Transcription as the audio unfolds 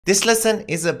This lesson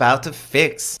is about a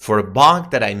fix for a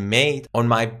bug that I made on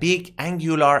my big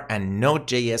Angular and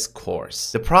Node.js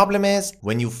course. The problem is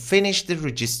when you finish the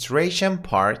registration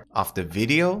part of the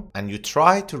video and you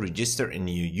try to register a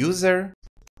new user,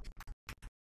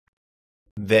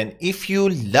 then if you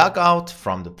log out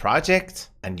from the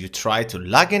project and you try to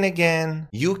log in again,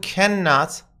 you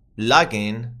cannot log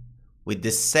in with the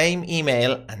same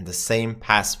email and the same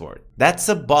password. That's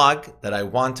a bug that I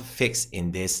want to fix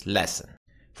in this lesson.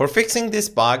 For fixing this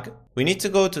bug, we need to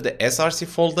go to the src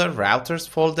folder, routers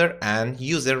folder, and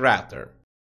user router.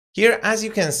 Here, as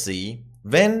you can see,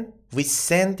 when we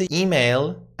send the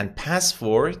email and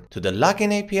password to the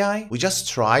login API, we just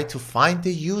try to find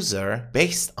the user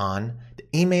based on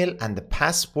the email and the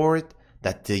password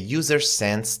that the user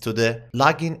sends to the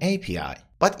login API.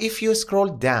 But if you scroll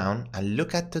down and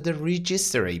look at the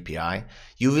register API,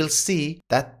 you will see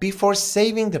that before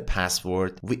saving the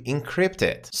password, we encrypt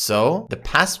it. So the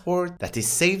password that is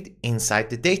saved inside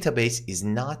the database is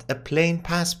not a plain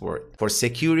password for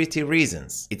security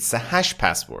reasons. It's a hash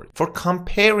password. For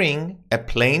comparing a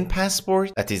plain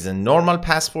password that is a normal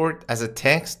password as a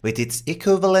text with its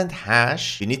equivalent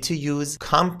hash, we need to use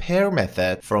compare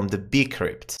method from the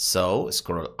bcrypt. So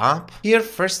scroll up. Here,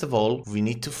 first of all, we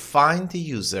need to find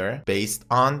the user based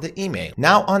on the email.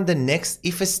 Now on the next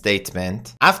if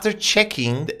statement, after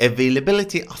checking the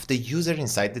availability of the user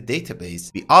inside the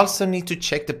database, we also need to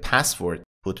check the password.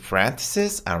 Put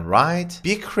parentheses and write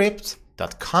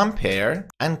bcrypt.compare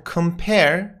and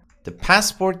compare the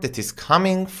password that is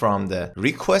coming from the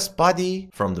request body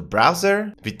from the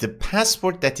browser with the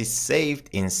password that is saved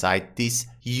inside this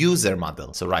user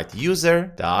model. So write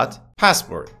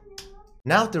user.password.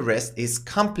 Now the rest is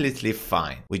completely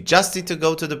fine. We just need to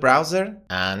go to the browser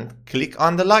and click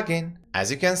on the login. As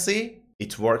you can see,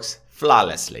 it works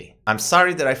flawlessly. I'm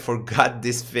sorry that I forgot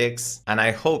this fix, and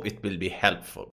I hope it will be helpful.